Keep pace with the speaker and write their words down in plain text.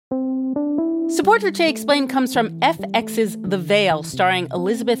Support for Che Explained comes from FX's The Veil, starring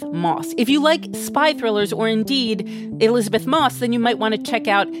Elizabeth Moss. If you like spy thrillers or indeed Elizabeth Moss, then you might want to check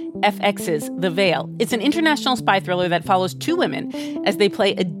out FX's The Veil. It's an international spy thriller that follows two women as they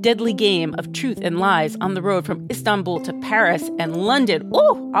play a deadly game of truth and lies on the road from Istanbul to Paris and London.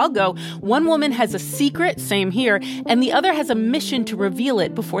 Oh, I'll go. One woman has a secret, same here, and the other has a mission to reveal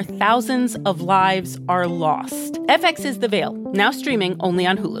it before thousands of lives are lost. FX's The Veil, now streaming only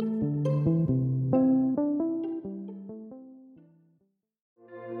on Hulu.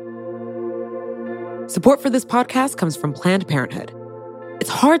 Support for this podcast comes from Planned Parenthood. It's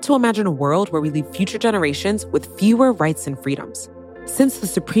hard to imagine a world where we leave future generations with fewer rights and freedoms. Since the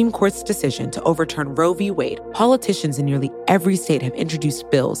Supreme Court's decision to overturn Roe v. Wade, politicians in nearly every state have introduced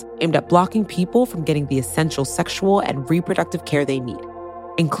bills aimed at blocking people from getting the essential sexual and reproductive care they need,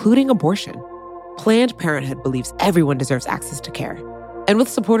 including abortion. Planned Parenthood believes everyone deserves access to care. And with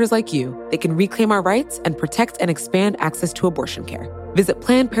supporters like you, they can reclaim our rights and protect and expand access to abortion care. Visit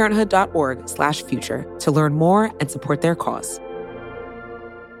PlannedParenthood.org/future to learn more and support their cause.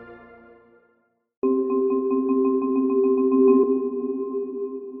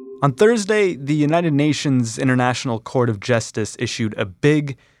 On Thursday, the United Nations International Court of Justice issued a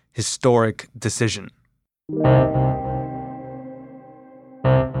big, historic decision.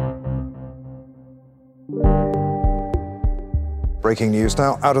 Breaking news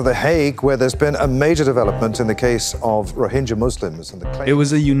now out of The Hague, where there's been a major development in the case of Rohingya Muslims. And It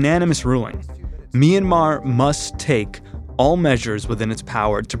was a unanimous ruling. Myanmar must take all measures within its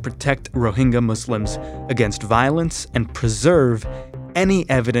power to protect Rohingya Muslims against violence and preserve any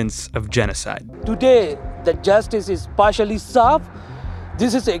evidence of genocide. Today, the justice is partially served.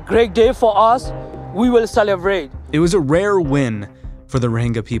 This is a great day for us. We will celebrate. It was a rare win for the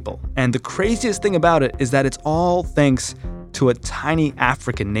Rohingya people. And the craziest thing about it is that it's all thanks to a tiny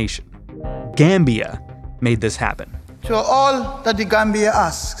African nation. Gambia made this happen. So all that the Gambia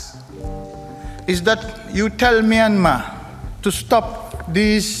asks is that you tell Myanmar to stop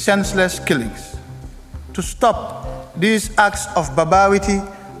these senseless killings, to stop these acts of barbarity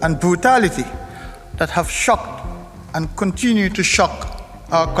and brutality that have shocked and continue to shock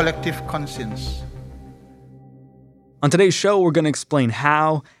our collective conscience. On today's show, we're going to explain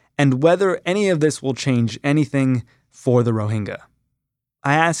how and whether any of this will change anything for the Rohingya.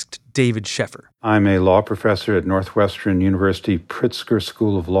 I asked David Sheffer. I'm a law professor at Northwestern University Pritzker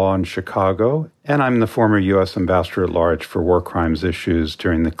School of Law in Chicago, and I'm the former U.S. Ambassador at Large for war crimes issues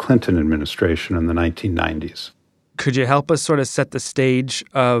during the Clinton administration in the 1990s. Could you help us sort of set the stage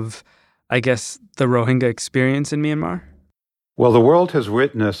of, I guess, the Rohingya experience in Myanmar? Well, the world has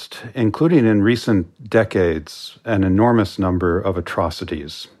witnessed, including in recent decades, an enormous number of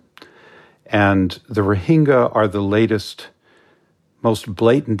atrocities. And the Rohingya are the latest, most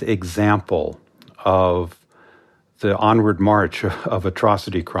blatant example of the onward march of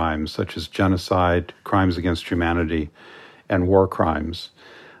atrocity crimes, such as genocide, crimes against humanity, and war crimes.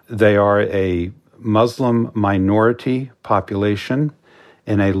 They are a Muslim minority population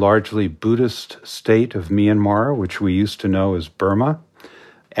in a largely Buddhist state of Myanmar, which we used to know as Burma.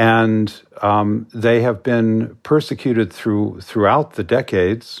 And they have been persecuted throughout the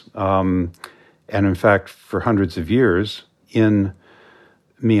decades, and in fact for hundreds of years in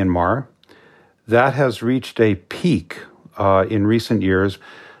Myanmar. That has reached a peak in recent years.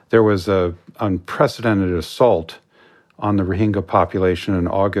 There was an unprecedented assault on the Rohingya population in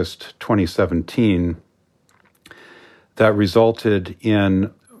August 2017 that resulted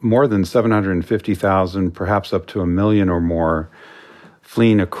in more than 750,000, perhaps up to 1 million or more,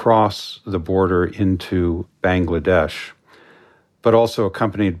 fleeing across the border into Bangladesh, but also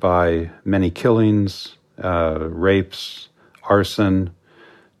accompanied by many killings, rapes, arson,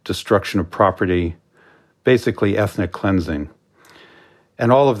 destruction of property, basically ethnic cleansing.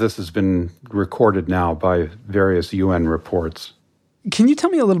 And all of this has been recorded now by various UN reports. Can you tell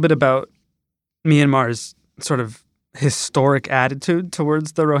me a little bit about Myanmar's sort of historic attitude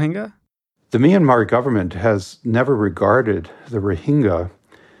towards the Rohingya? The Myanmar government has never regarded the Rohingya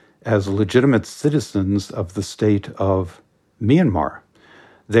as legitimate citizens of the state of Myanmar.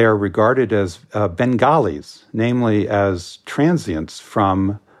 They are regarded as Bengalis, namely as transients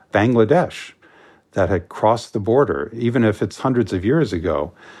from Bangladesh that had crossed the border, even if it's hundreds of years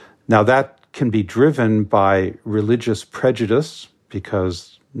ago. Now, that can be driven by religious prejudice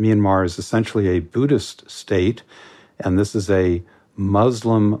because Myanmar is essentially a Buddhist state, and this is a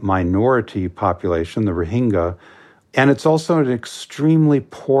Muslim minority population, the Rohingya, and it's also an extremely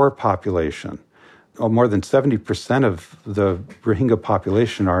poor population. More than 70% of the Rohingya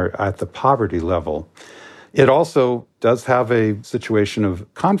population are at the poverty level. It also does have a situation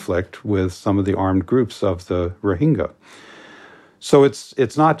of conflict with some of the armed groups of the Rohingya. So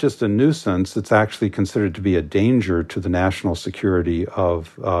it's not just a nuisance, it's actually considered to be a danger to the national security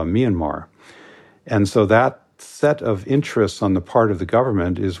of Myanmar. And so that set of interests on the part of the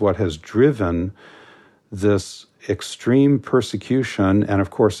government is what has driven this extreme persecution and, of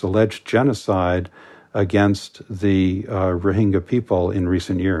course, alleged genocide against the Rohingya people in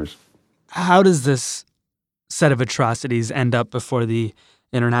recent years. How does this set of atrocities end up before the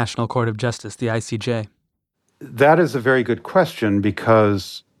International Court of Justice, the ICJ? That is a very good question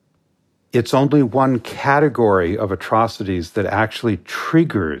because it's only one category of atrocities that actually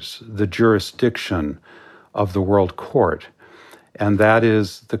triggers the jurisdiction of the World Court, and that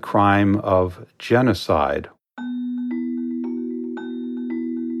is the crime of genocide.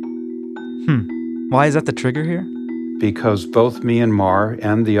 Why is that the trigger here? Because both Myanmar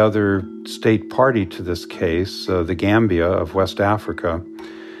and the other state party to this case, the Gambia of West Africa,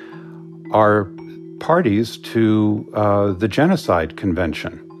 are parties to the Genocide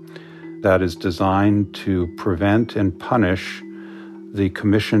Convention that is designed to prevent and punish the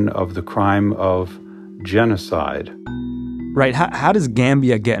commission of the crime of genocide. Right. How does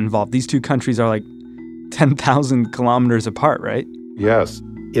Gambia get involved? These two countries are like 10,000 kilometers apart, right? Yes.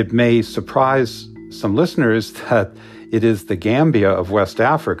 It may surprise some listeners that it is the Gambia of West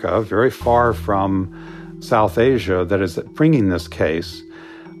Africa, very far from South Asia, that is bringing this case.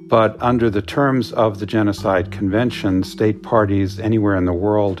 But under the terms of the Genocide Convention, state parties anywhere in the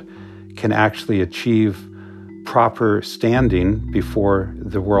world can actually achieve proper standing before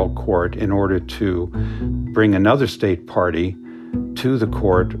the World Court in order to bring another state party to the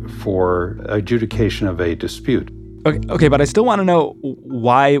court for adjudication of a dispute. Okay, but I still want to know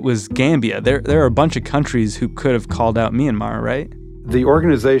why it was Gambia. There are a bunch of countries who could have called out Myanmar, right? The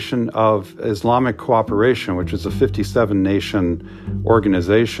Organization of Islamic Cooperation, which is a 57-nation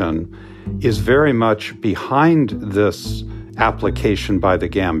organization, is very much behind this application by the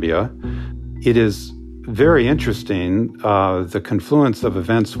Gambia. It is very interesting, the confluence of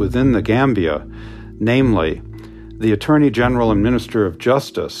events within the Gambia, namely, the Attorney General and Minister of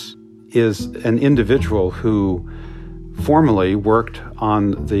Justice is an individual who formerly worked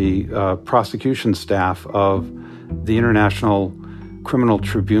on the prosecution staff of the International Criminal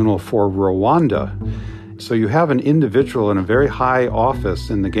Tribunal for Rwanda. So you have an individual in a very high office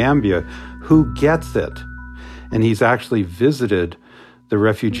in the Gambia who gets it. And he's actually visited the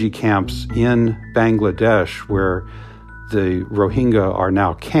refugee camps in Bangladesh where the Rohingya are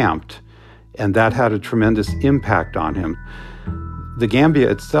now camped. And that had a tremendous impact on him. The Gambia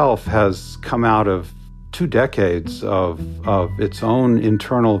itself has come out of 2 decades of its own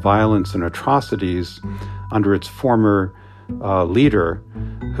internal violence and atrocities under its former leader,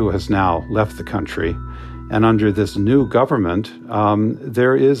 who has now left the country. And under this new government,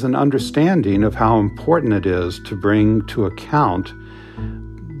 there is an understanding of how important it is to bring to account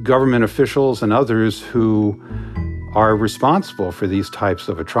government officials and others who are responsible for these types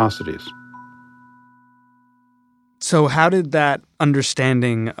of atrocities. So how did that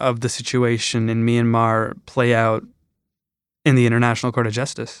understanding of the situation in Myanmar play out in the International Court of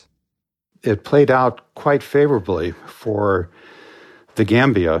Justice? It played out quite favorably for the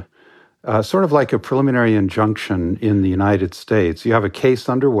Gambia, sort of like a preliminary injunction in the United States. You have a case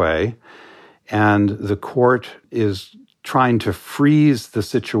underway, and the court is trying to freeze the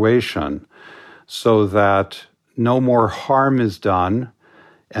situation so that no more harm is done,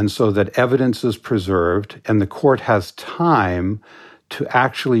 and so that evidence is preserved, and the court has time to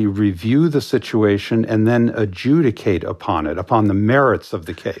actually review the situation and then adjudicate upon it, upon the merits of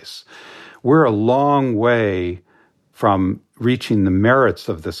the case. We're a long way from reaching the merits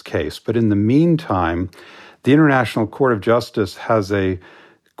of this case, but in the meantime, the International Court of Justice has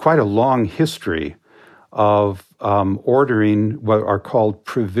quite a long history of ordering what are called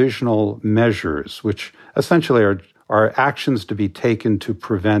provisional measures, which essentially are actions to be taken to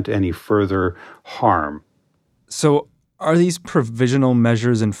prevent any further harm. So are these provisional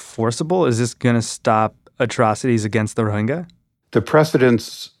measures enforceable? Is this going to stop atrocities against the Rohingya? The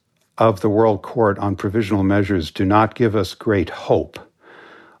precedents of the World Court on provisional measures do not give us great hope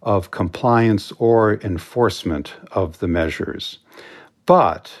of compliance or enforcement of the measures.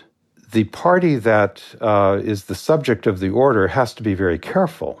 But the party that is the subject of the order has to be very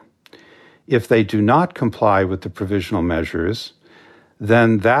careful. If they do not comply with the provisional measures,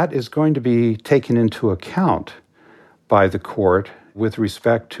 then that is going to be taken into account by the court with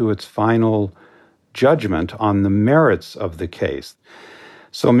respect to its final judgment on the merits of the case.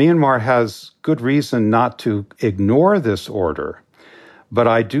 So Myanmar has good reason not to ignore this order, But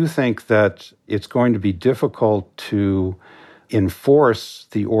I do think that it's going to be difficult to enforce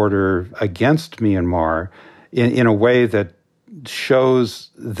the order against Myanmar in a way that shows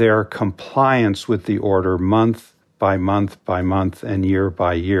their compliance with the order month by month by month and year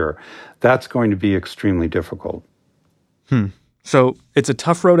by year. That's going to be extremely difficult. So it's a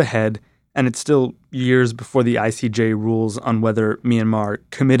tough road ahead, and it's still years before the ICJ rules on whether Myanmar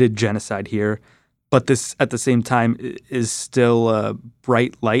committed genocide here. But this, at the same time, is still a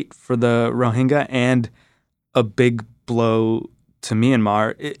bright light for the Rohingya and a big blow to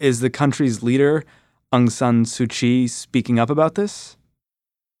Myanmar. Is the country's leader, Aung San Suu Kyi, speaking up about this?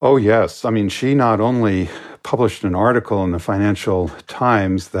 Oh, yes. I mean, she not only published an article in the Financial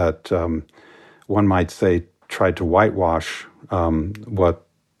Times that one might say tried to whitewash what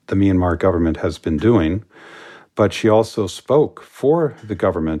the Myanmar government has been doing, but she also spoke for the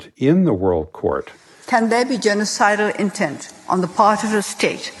government in the World Court. Can there be genocidal intent on the part of a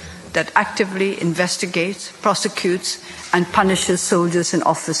state that actively investigates, prosecutes, and punishes soldiers and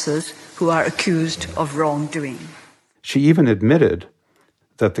officers who are accused of wrongdoing? She even admitted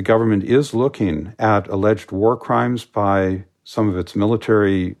that the government is looking at alleged war crimes by some of its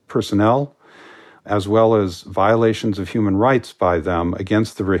military personnel, as well as violations of human rights by them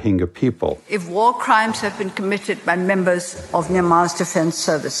against the Rohingya people. If war crimes have been committed by members of Myanmar's defense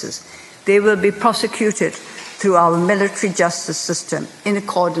services, they will be prosecuted through our military justice system in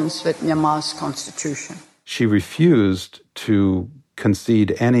accordance with Myanmar's constitution. She refused to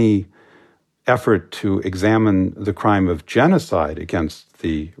concede any effort to examine the crime of genocide against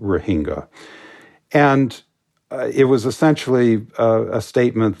the Rohingya. And it was essentially a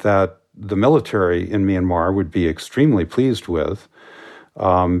statement that the military in Myanmar would be extremely pleased with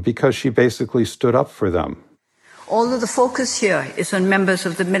because she basically stood up for them. Although the focus here is on members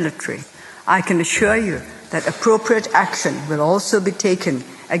of the military, I can assure you that appropriate action will also be taken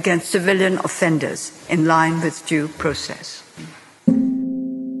against civilian offenders in line with due process.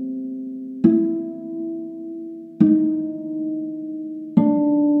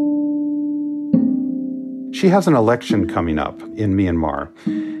 She has an election coming up in Myanmar,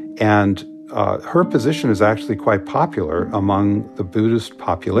 and her position is actually quite popular among the Buddhist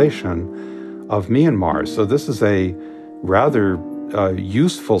population of Myanmar. So this is a rather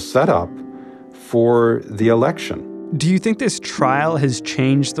useful setup for the election. Do you think this trial has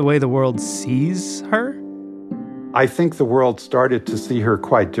changed the way the world sees her? I think the world started to see her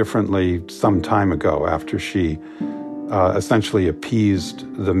quite differently some time ago after she essentially appeased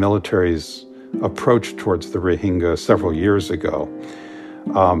the military's approach towards the Rohingya several years ago.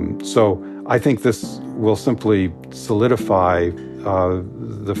 So I think this will simply solidify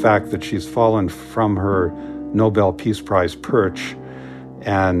the fact that she's fallen from her Nobel Peace Prize perch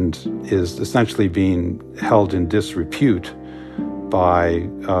and is essentially being held in disrepute by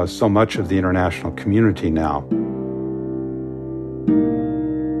so much of the international community now.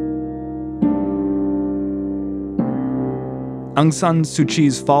 Aung San Suu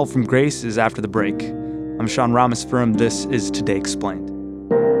Kyi's fall from grace is after the break. I'm Sean Ramaspuram. This is Today Explained.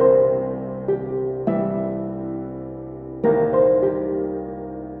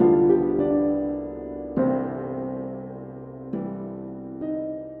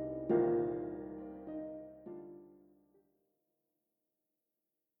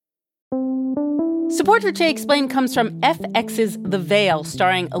 Support for Today Explained comes from FX's The Veil,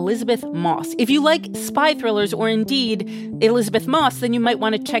 starring Elizabeth Moss. If you like spy thrillers or indeed Elizabeth Moss, then you might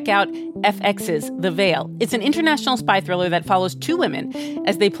want to check out FX's The Veil. It's an international spy thriller that follows two women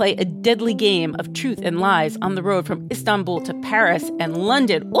as they play a deadly game of truth and lies on the road from Istanbul to Paris and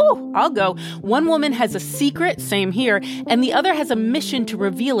London. Oh, I'll go. One woman has a secret, same here, and the other has a mission to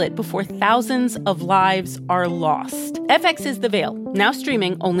reveal it before thousands of lives are lost. FX's The Veil, now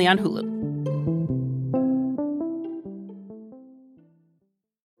streaming only on Hulu.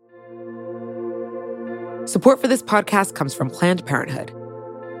 Support for this podcast comes from Planned Parenthood.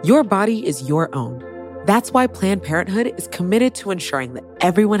 Your body is your own. That's why Planned Parenthood is committed to ensuring that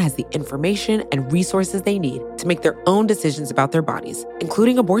everyone has the information and resources they need to make their own decisions about their bodies,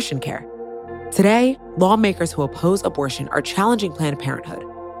 including abortion care. Today, lawmakers who oppose abortion are challenging Planned Parenthood.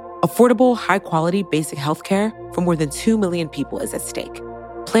 Affordable, high-quality basic health care for more than 2 million people is at stake.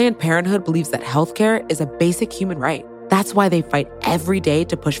 Planned Parenthood believes that health care is a basic human right. That's why they fight every day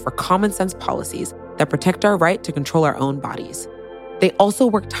to push for common-sense policies that protect our right to control our own bodies. They also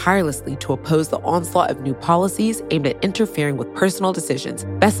work tirelessly to oppose the onslaught of new policies aimed at interfering with personal decisions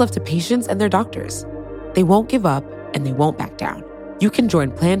best left to patients and their doctors. They won't give up, and they won't back down. You can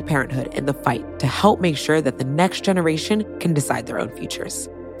join Planned Parenthood in the fight to help make sure that the next generation can decide their own futures.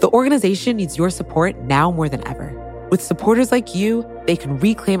 The organization needs your support now more than ever. With supporters like you, they can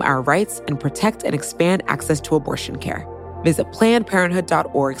reclaim our rights and protect and expand access to abortion care. Visit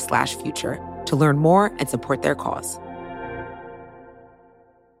PlannedParenthood.org/future to learn more and support their cause.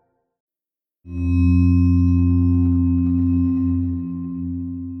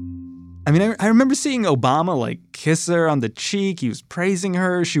 I mean, I remember seeing Obama, kiss her on the cheek. He was praising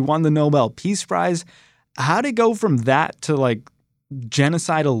her. She won the Nobel Peace Prize. How'd it go from that to,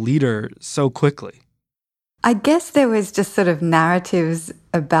 genocidal leader so quickly? I guess there was just sort of narratives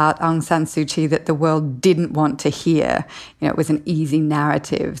about Aung San Suu Kyi that the world didn't want to hear. It was an easy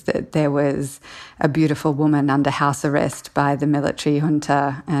narrative that there was a beautiful woman under house arrest by the military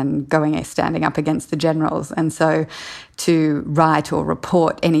junta and standing up against the generals. And so to write or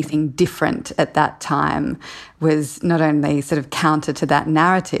report anything different at that time was not only sort of counter to that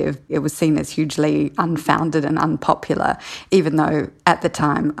narrative, it was seen as hugely unfounded and unpopular, even though at the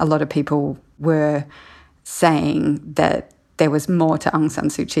time a lot of people were saying that there was more to Aung San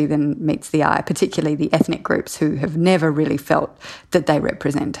Suu Kyi than meets the eye, particularly the ethnic groups who have never really felt that they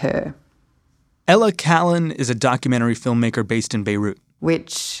represent her. Ella Callan is a documentary filmmaker based in Beirut.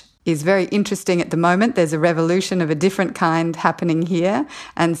 Which is very interesting at the moment. There's a revolution of a different kind happening here.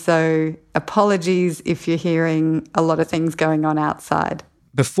 And so apologies if you're hearing a lot of things going on outside.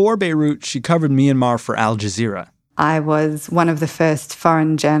 Before Beirut, she covered Myanmar for Al Jazeera. I was one of the first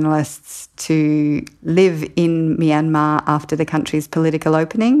foreign journalists to live in Myanmar after the country's political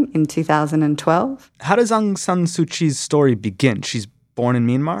opening in 2012. How does Aung San Suu Kyi's story begin? She's born in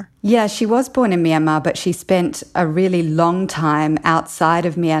Myanmar? Yeah, she was born in Myanmar, but she spent a really long time outside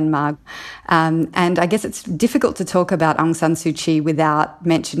of Myanmar. And I guess it's difficult to talk about Aung San Suu Kyi without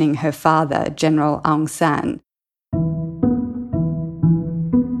mentioning her father, General Aung San.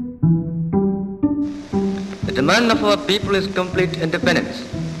 The demand of our people is complete independence.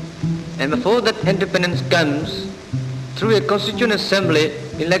 And before that independence comes, through a constituent assembly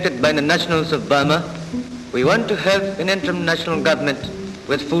elected by the nationals of Burma, we want to have an interim national government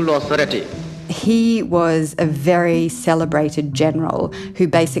with full authority. He was a very celebrated general who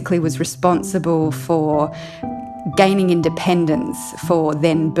basically was responsible for gaining independence for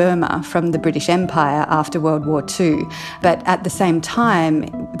then Burma from the British Empire after World War II. But at the same time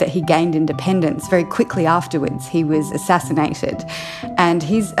that he gained independence, very quickly afterwards, he was assassinated. And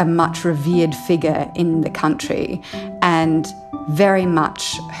he's a much revered figure in the country. And very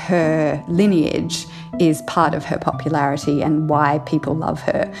much her lineage is part of her popularity and why people love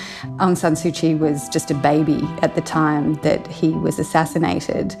her. Aung San Suu Kyi was just a baby at the time that he was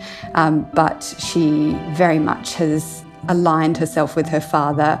assassinated, but she very much has aligned herself with her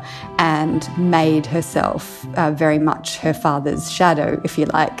father and made herself very much her father's shadow, if you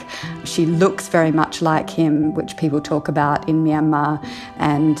like. She looks very much like him, which people talk about in Myanmar,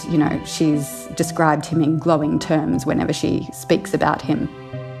 and, she's described him in glowing terms whenever she speaks about him.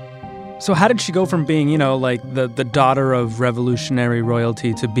 So how did she go from being, the daughter of revolutionary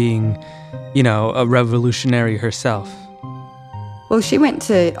royalty to being, a revolutionary herself? Well, she went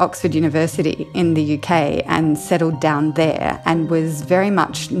to Oxford University in the UK and settled down there and was very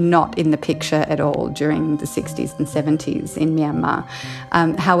much not in the picture at all during the 60s and 70s in Myanmar.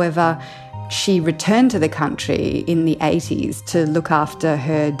 However, she returned to the country in the 80s to look after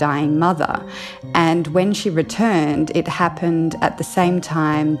her dying mother. And when she returned, it happened at the same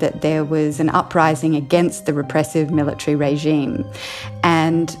time that there was an uprising against the repressive military regime.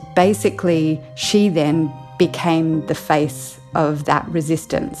 And basically, she then became the face of that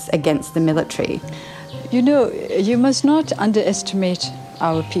resistance against the military. You must not underestimate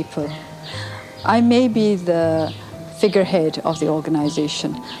our people. I may be the figurehead of the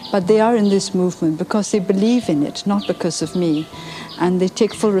organization, but they are in this movement because they believe in it, not because of me, and they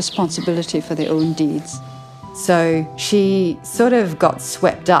take full responsibility for their own deeds. So she sort of got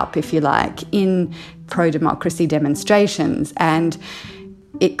swept up, if you like, in pro-democracy demonstrations, and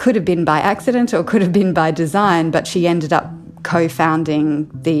it could have been by accident or could have been by design, but she ended up co-founding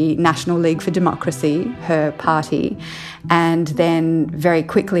the National League for Democracy, her party, and then very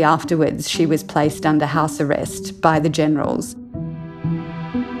quickly afterwards she was placed under house arrest by the generals.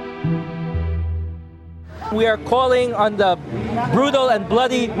 We are calling on the brutal and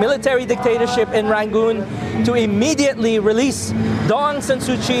bloody military dictatorship in Rangoon to immediately release Aung San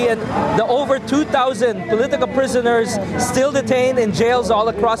Suu Kyi and the over 2,000 political prisoners still detained in jails all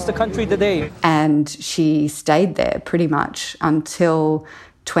across the country today. And she stayed there pretty much until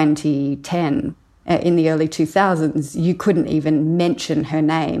 2010. In the early 2000s, you couldn't even mention her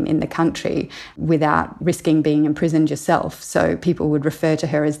name in the country without risking being imprisoned yourself. So people would refer to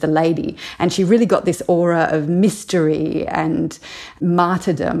her as the lady. And she really got this aura of mystery and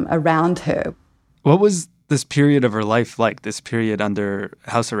martyrdom around her. What was this period of her life like, this period under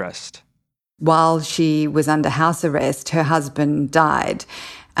house arrest? While she was under house arrest, her husband died.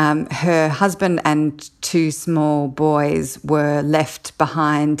 Her husband and two small boys were left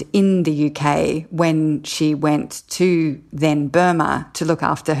behind in the UK when she went to then Burma to look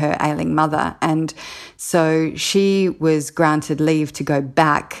after her ailing mother. And so she was granted leave to go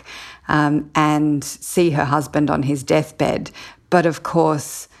back and see her husband on his deathbed. But of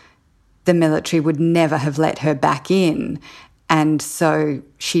course, the military would never have let her back in. And so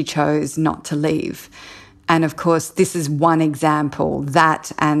she chose not to leave. And of course, this is one example,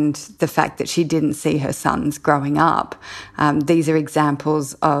 that and the fact that she didn't see her sons growing up. These are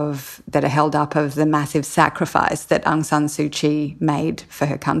examples that are held up of the massive sacrifice that Aung San Suu Kyi made for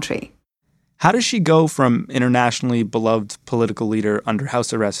her country. How does she go from internationally beloved political leader under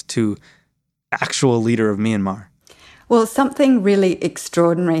house arrest to actual leader of Myanmar? Well, something really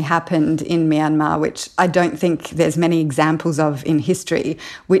extraordinary happened in Myanmar, which I don't think there's many examples of in history,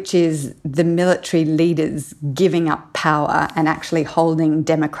 which is the military leaders giving up power and actually holding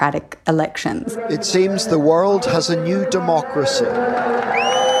democratic elections. It seems the world has a new democracy.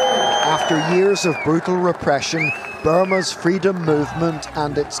 After years of brutal repression, Burma's freedom movement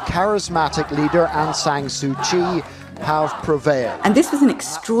and its charismatic leader Aung San Suu Kyi have prevailed. And this was an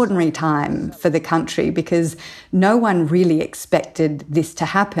extraordinary time for the country because no one really expected this to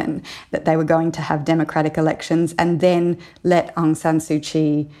happen, that they were going to have democratic elections and then let Aung San Suu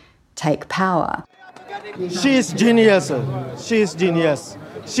Kyi take power. She is genius. She is genius.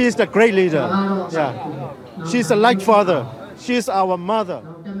 She is the great leader. Yeah. She's a like father. She's our mother.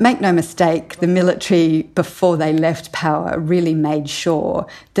 Make no mistake, the military, before they left power, really made sure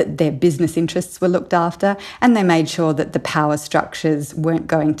that their business interests were looked after, and they made sure that the power structures weren't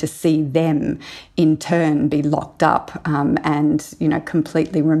going to see them in turn be locked up and,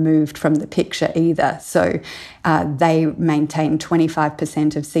 completely removed from the picture either. So they maintained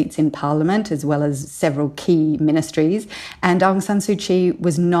 25% of seats in parliament, as well as several key ministries, and Aung San Suu Kyi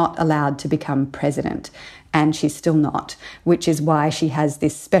was not allowed to become president. And she's still not, which is why she has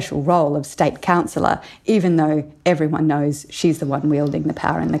this special role of state councillor, even though everyone knows she's the one wielding the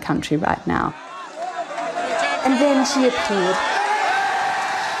power in the country right now. And then she appeared.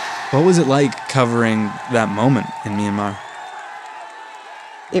 What was it like covering that moment in Myanmar?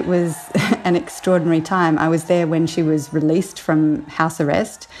 It was an extraordinary time. I was there when she was released from house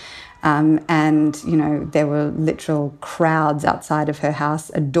arrest. And there were literal crowds outside of her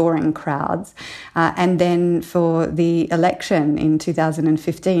house, adoring crowds. And then for the election in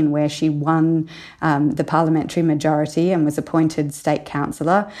 2015, where she won the parliamentary majority and was appointed state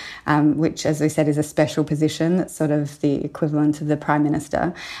councillor, which, as we said, is a special position that's sort of the equivalent of the Prime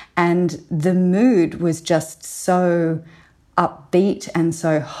Minister. And the mood was just so upbeat and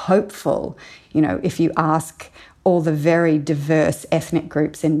so hopeful. If you ask all the very diverse ethnic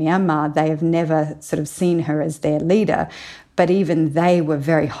groups in Myanmar, they have never sort of seen her as their leader. But even they were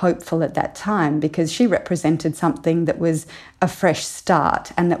very hopeful at that time because she represented something that was a fresh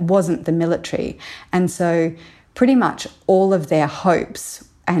start and that wasn't the military. And so pretty much all of their hopes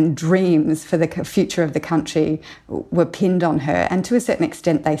and dreams for the future of the country were pinned on her, and to a certain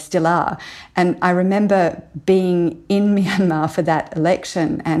extent they still are. And I remember being in Myanmar for that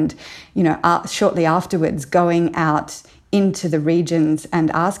election and, shortly afterwards going out into the regions and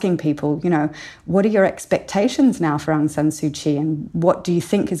asking people, what are your expectations now for Aung San Suu Kyi and what do you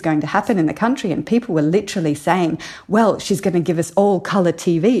think is going to happen in the country? And people were literally saying, well, she's going to give us all colour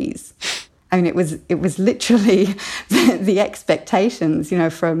TVs. I mean, it was literally the expectations,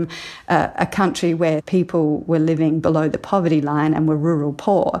 from a country where people were living below the poverty line and were rural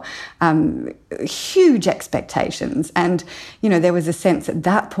poor. Huge expectations. And, there was a sense at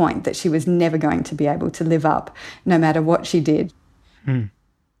that point that she was never going to be able to live up, no matter what she did.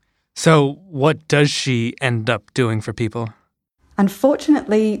 So what does she end up doing for people?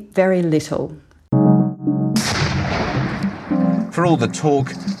 Unfortunately, very little. For all the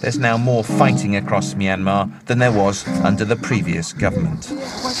talk, there's now more fighting across Myanmar than there was under the previous government.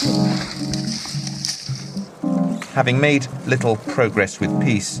 Having made little progress with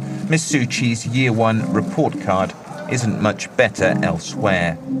peace, Ms Suu Kyi's Year 1 report card isn't much better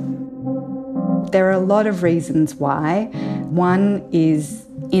elsewhere. There are a lot of reasons why. One is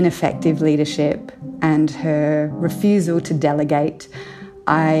ineffective leadership and her refusal to delegate.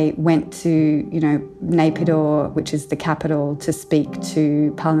 I went to, Naypyidaw, which is the capital, to speak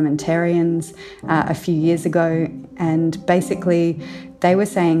to parliamentarians a few years ago, and basically they were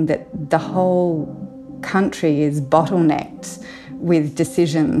saying that the whole country is bottlenecked with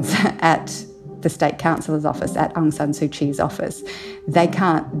decisions at the State Councillor's office at Aung San Suu Kyi's office. They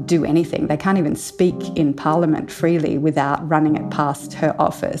can't do anything. They can't even speak in Parliament freely without running it past her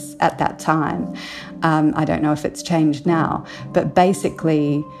office at that time. I don't know if it's changed now, but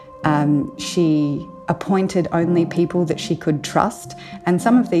basically she appointed only people that she could trust, and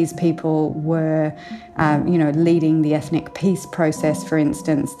some of these people were, leading the ethnic peace process, for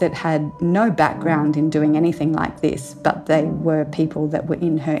instance, that had no background in doing anything like this, but they were people that were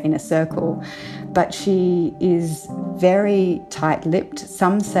in her inner circle. But she is very tight-lipped.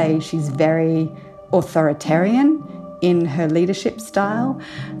 Some say she's very authoritarian in her leadership style,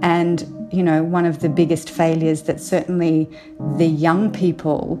 and one of the biggest failures that certainly the young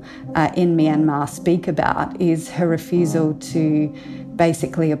people in Myanmar speak about is her refusal to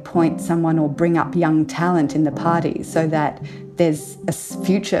basically appoint someone or bring up young talent in the party so that there's a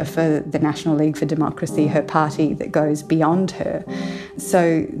future for the National League for Democracy, her party, that goes beyond her.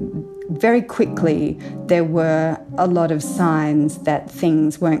 So very quickly there were a lot of signs that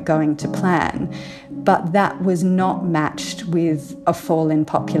things weren't going to plan, but that was not matched with a fall in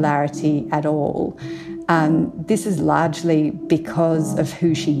popularity at all. This is largely because of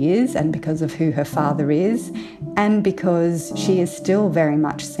who she is and because of who her father is, and because she is still very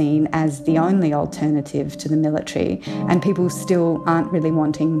much seen as the only alternative to the military, and people still aren't really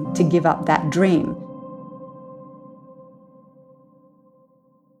wanting to give up that dream.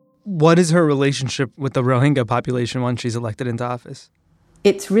 What is her relationship with the Rohingya population once she's elected into office?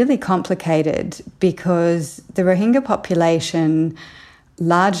 It's really complicated because the Rohingya population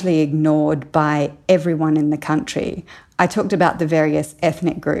largely ignored by everyone in the country. I talked about the various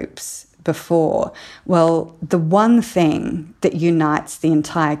ethnic groups before. Well, the one thing that unites the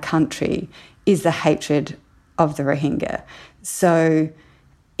entire country is the hatred of the Rohingya. So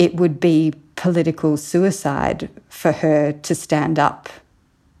it would be political suicide for her to stand up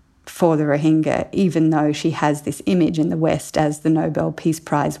for the Rohingya, even though she has this image in the West as the Nobel Peace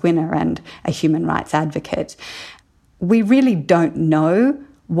Prize winner and a human rights advocate. We really don't know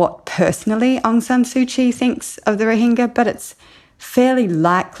what personally Aung San Suu Kyi thinks of the Rohingya, but it's fairly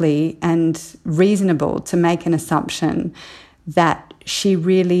likely and reasonable to make an assumption that she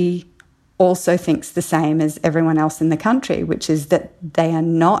really also thinks the same as everyone else in the country, which is that they are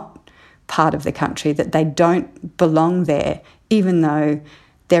not part of the country, that they don't belong there, even though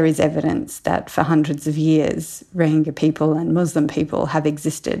there is evidence that for hundreds of years, Rohingya people and Muslim people have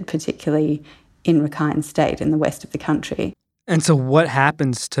existed, particularly in Rakhine State in the west of the country. And so what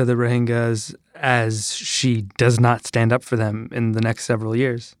happens to the Rohingyas as she does not stand up for them in the next several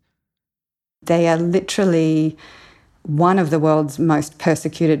years? They are literally one of the world's most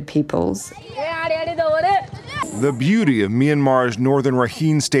persecuted peoples. The beauty of Myanmar's northern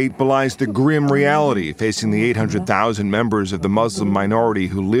Rakhine State belies the grim reality facing the 800,000 members of the Muslim minority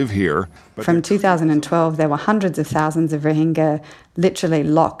who live here. From 2012, there were hundreds of thousands of Rohingya literally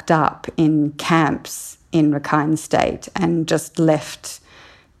locked up in camps in Rakhine State and just left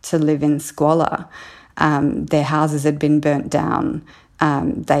to live in squalor. Their houses had been burnt down.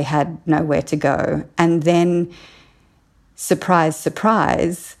 They had nowhere to go. And then, surprise,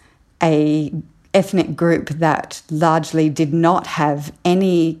 surprise, a ethnic group that largely did not have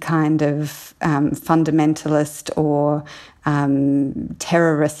any kind of fundamentalist or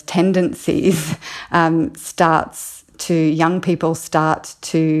terrorist tendencies young people start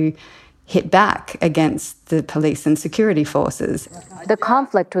to hit back against the police and security forces. The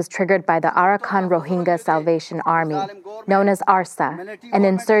conflict was triggered by the Arakan Rohingya Salvation Army, known as ARSA, an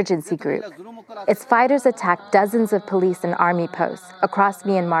insurgency group. Its fighters attacked dozens of police and army posts across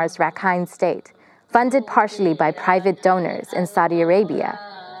Myanmar's Rakhine State, funded partially by private donors in Saudi Arabia.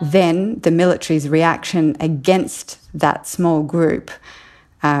 Then the military's reaction against that small group,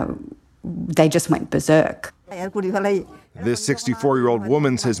 they just went berserk. This 64-year-old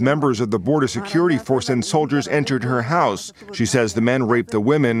woman says members of the border security force and soldiers entered her house. She says the men raped the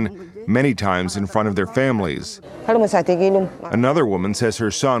women many times in front of their families. Another woman says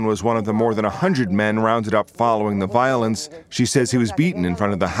her son was one of the more than 100 men rounded up following the violence. She says he was beaten in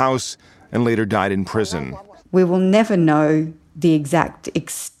front of the house and later died in prison. We will never know the exact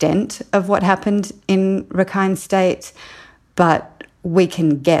extent of what happened in Rakhine State, but we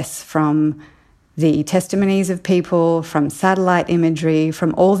can guess from the testimonies of people, from satellite imagery,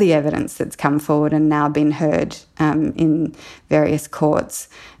 from all the evidence that's come forward and now been heard in various courts.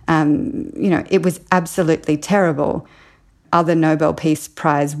 It was absolutely terrible. Other Nobel Peace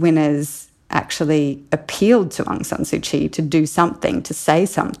Prize winners actually appealed to Aung San Suu Kyi to do something, to say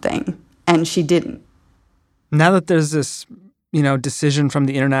something, and she didn't. Now that there's this, decision from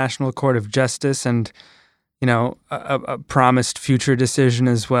the International Court of Justice and, a promised future decision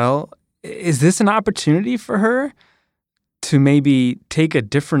as well, Is this an opportunity for her to maybe take a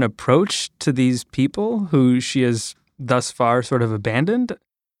different approach to these people who she has thus far sort of abandoned?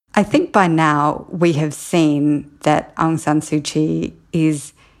 I think by now we have seen that Aung San Suu Kyi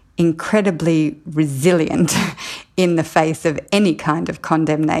is incredibly resilient in the face of any kind of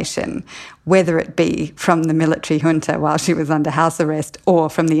condemnation, whether it be from the military junta while she was under house arrest or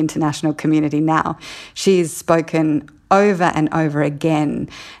from the international community now. She's spoken over and over again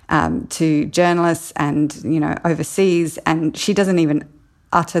to journalists and, overseas, and she doesn't even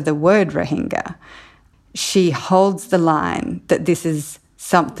utter the word Rohingya. She holds the line that this is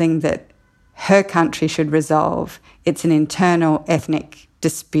something that her country should resolve. It's an internal ethnic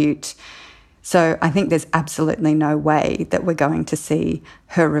dispute. So I think there's absolutely no way that we're going to see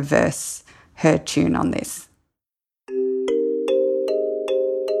her reverse her tune on this.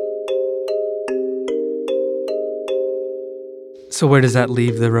 So where does that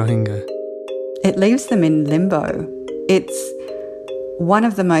leave the Rohingya? It leaves them in limbo. It's one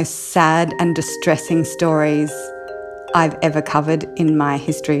of the most sad and distressing stories I've ever covered in my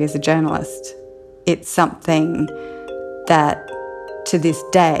history as a journalist. It's something that, to this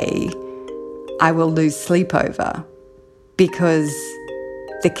day, I will lose sleep over, because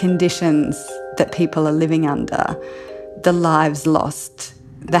the conditions that people are living under, the lives lost,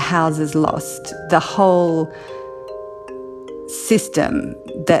 the houses lost, the whole system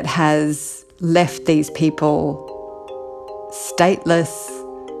that has left these people stateless,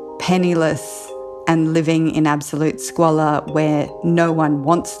 penniless, and living in absolute squalor where no one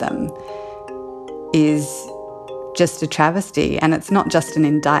wants them is just a travesty. And it's not just an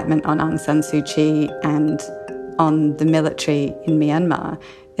indictment on Aung San Suu Kyi and on the military in Myanmar.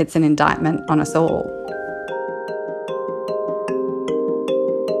 It's an indictment on us all.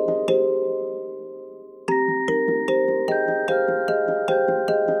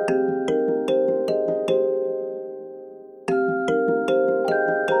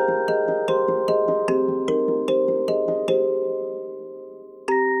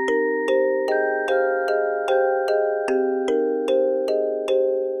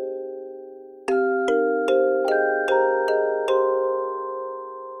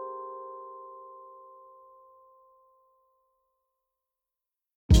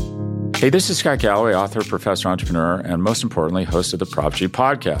 Hey, this is Scott Galloway, author, professor, entrepreneur, and most importantly, host of the Prop G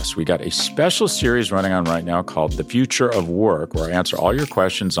podcast. We got a special series running on right now called The Future of Work, where I answer all your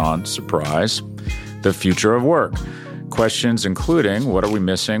questions on, surprise, the future of work. Questions including, what are we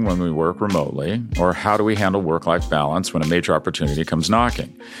missing when we work remotely? Or how do we handle work-life balance when a major opportunity comes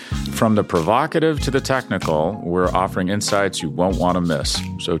knocking? From the provocative to the technical, we're offering insights you won't want to miss.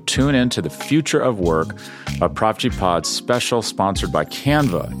 So tune in to The Future of Work, a Prop G Pod special sponsored by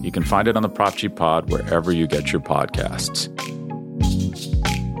Canva. You can find it on the Prop G Pod wherever you get your podcasts.